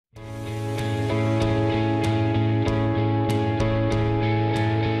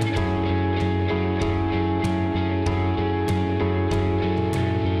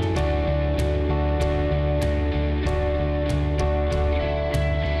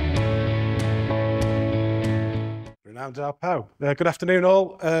Round our pow. Good afternoon,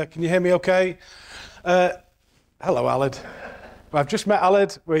 all. Can you hear me okay? Hello, Aled. I've just met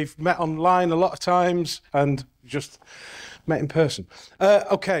Aled. We've met online a lot of times and just met in person.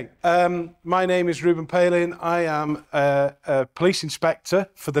 My name is Reuben Palin. I am a police inspector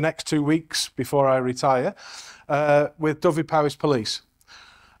for the next 2 weeks before I retire with Dyfed Police.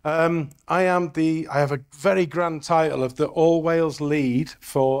 I have a very grand title of the All Wales lead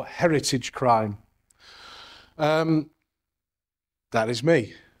for heritage crime. That is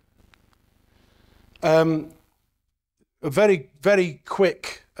me. A very, very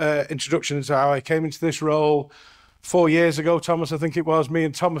quick introduction to how I came into this role. 4 years ago, Tomos, I think it was, me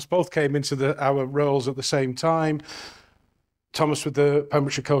and Tomos both came into our roles at the same time. Tomos with the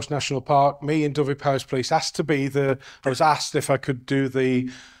Pembrokeshire Coast National Park, me in Dyfed Police, I was asked if I could do the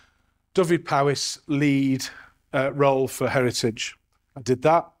Dyfed lead role for heritage. I did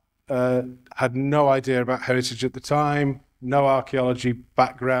that. Had no idea about heritage at the time, no archaeology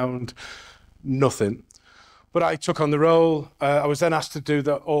background, nothing. But I took on the role. I was then asked to do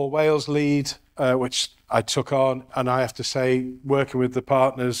the All Wales lead, which I took on, and I have to say, working with the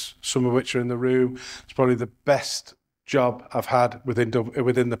partners, some of which are in the room, it's probably the best job I've had within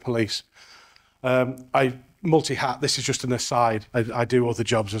the police. I multi-hat. This is just an aside. I do other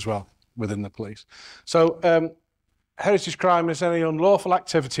jobs as well within the police. So heritage crime is any unlawful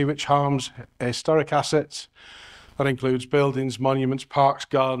activity which harms historic assets. That includes buildings, monuments, parks,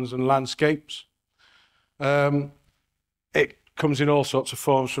 gardens and landscapes. It comes in all sorts of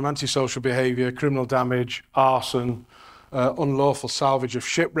forms, from antisocial behaviour, criminal damage, arson, unlawful salvage of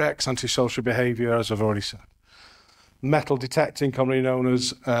shipwrecks, antisocial behaviour, as I've already said. Metal detecting, commonly known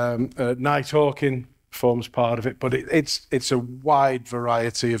as night hawking, forms part of it, but it's a wide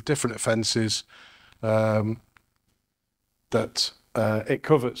variety of different offences that it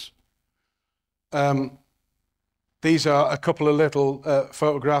covers. These are a couple of little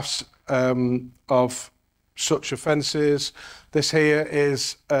photographs of such offences. This here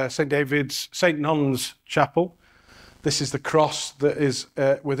is St Non's Chapel. This is the cross that is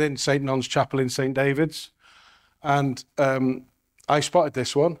within St Non's Chapel in St David's. And I spotted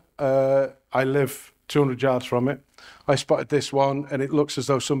this one. I live 200 yards from it. I spotted this one, and it looks as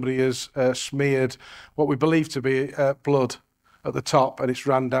though somebody has smeared what we believe to be blood at the top, and it's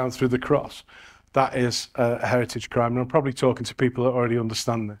ran down through the cross. That is a heritage crime, and I'm probably talking to people that already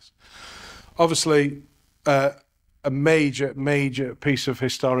understand this. Obviously, a major, major piece of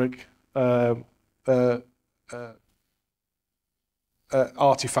historic artefact,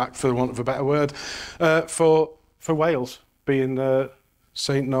 for the want of a better word, for Wales, being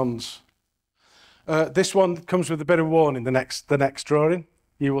St Non's. This one comes with a bit of warning. The next drawing,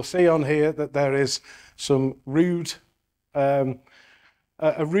 you will see on here that there is some rude, a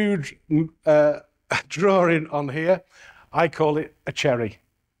rude drawing on here. I call it a cherry.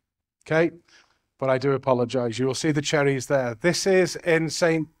 Okay, but I do apologise. You will see the cherries there. This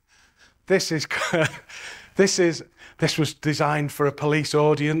was designed for a police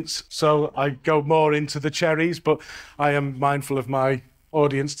audience, so I go more into the cherries, but I am mindful of my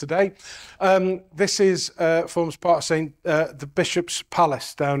audience today. This is forms part of the Bishop's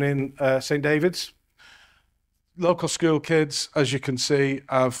Palace down in St David's. Local school kids, as you can see,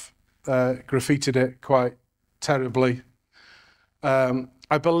 have graffitied it quite terribly.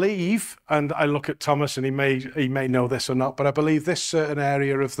 I believe, and I look at Tomos, and he may know this or not, but I believe this certain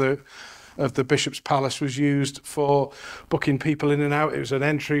area of the Bishop's Palace was used for booking people in and out. It was an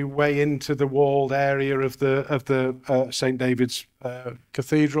entryway into the walled area of the St David's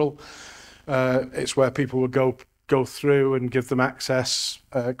Cathedral. It's where people would go through and give them access.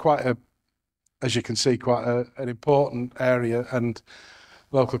 As you can see, quite an important area, and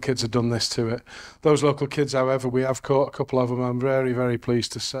local kids have done this to it. Those local kids, however, we have caught a couple of them, I'm very, very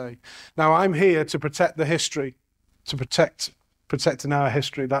pleased to say. Now, I'm here to protect the history, to protecting our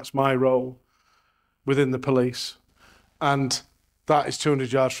history. That's my role within the police. And that is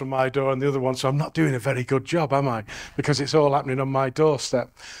 200 yards from my door and the other one, so I'm not doing a very good job, am I? Because it's all happening on my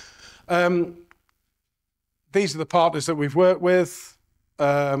doorstep. These are the partners that we've worked with.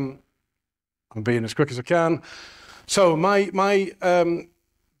 I'm being as quick as I can. So my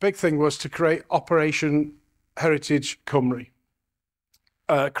big thing was to create Operation Heritage Cymru.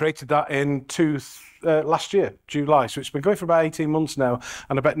 Created that in last year, July. So it's been going for about 18 months now,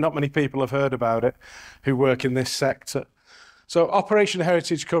 and I bet not many people have heard about it who work in this sector. So Operation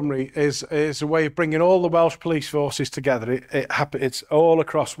Heritage Cymru is a way of bringing all the Welsh police forces together. It's all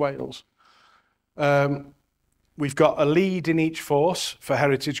across Wales. We've got a lead in each force for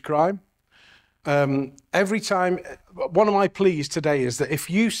heritage crime. Every time, one of my pleas today is that if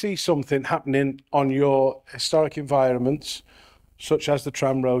you see something happening on your historic environments, such as the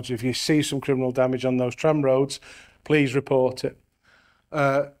tram roads, if you see some criminal damage on those tram roads, please report it.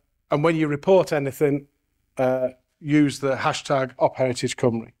 And when you report anything, use the hashtag Op Heritage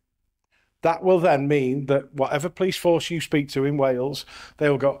Cymru. That will then mean that whatever police force you speak to in Wales,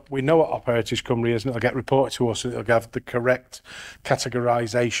 they'll go, we know what Op Heritage Cymru is, and it'll get reported to us, and it'll have the correct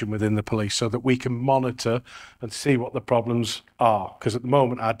categorisation within the police so that we can monitor and see what the problems are, because at the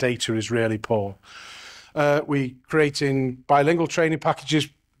moment our data is really poor. We're creating bilingual training packages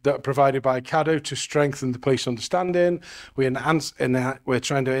that are provided by Cadets to strengthen the police understanding. We're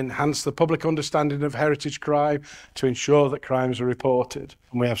trying to enhance the public understanding of heritage crime to ensure that crimes are reported.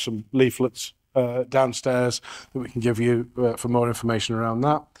 And we have some leaflets downstairs that we can give you for more information around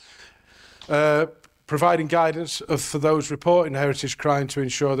that. Providing guidance for those reporting heritage crime to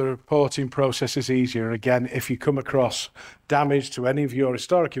ensure the reporting process is easier. Again, if you come across damage to any of your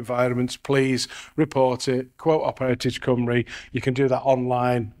historic environments, please report it, quote Op Heritage Cymru. You can do that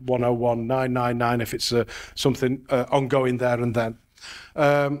online, 101 999 if it's something ongoing there and then.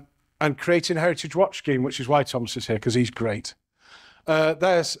 And creating a Heritage Watch scheme, which is why Tomos is here, because he's great.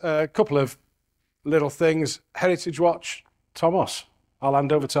 There's a couple of little things. Heritage Watch, Tomos. I'll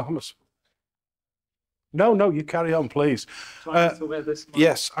hand over to Tomos. No, you carry on, please.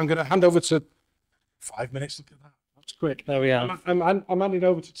 Yes, I'm going to hand over to 5 minutes. Look at that. That's quick. There we are. I'm handing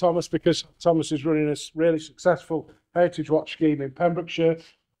over to Tomos because Tomos is running a really successful Heritage Watch scheme in Pembrokeshire.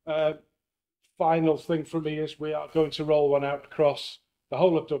 Final thing for me is we are going to roll one out across the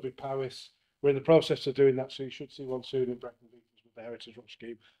whole of Dyfed Powys. We're in the process of doing that, so you should see one soon in Brecon Beacons with the Heritage Watch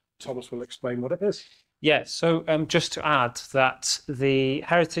scheme. Tomos will explain what it is. Yeah, so just to add that the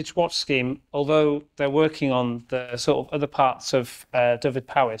Heritage Watch scheme, although they're working on the sort of other parts of Dyfed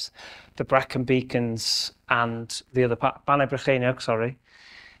Powys, the Brecon Beacons and the other part, Pembrokeshire, sorry,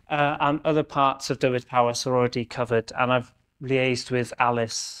 and other parts of Dyfed Powys are already covered. And I've liaised with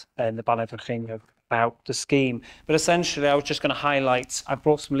Alice in the Pembrokeshire about the scheme. But essentially, I was just going to highlight, I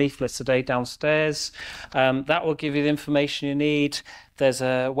brought some leaflets today downstairs. That will give you the information you need. There's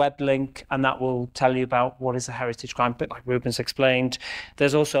a web link, and that will tell you about what is a heritage crime, bit like Reuben's explained.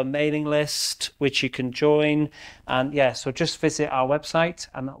 There's also a mailing list, which you can join. And yeah, so just visit our website,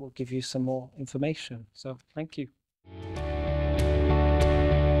 and that will give you some more information. So thank you.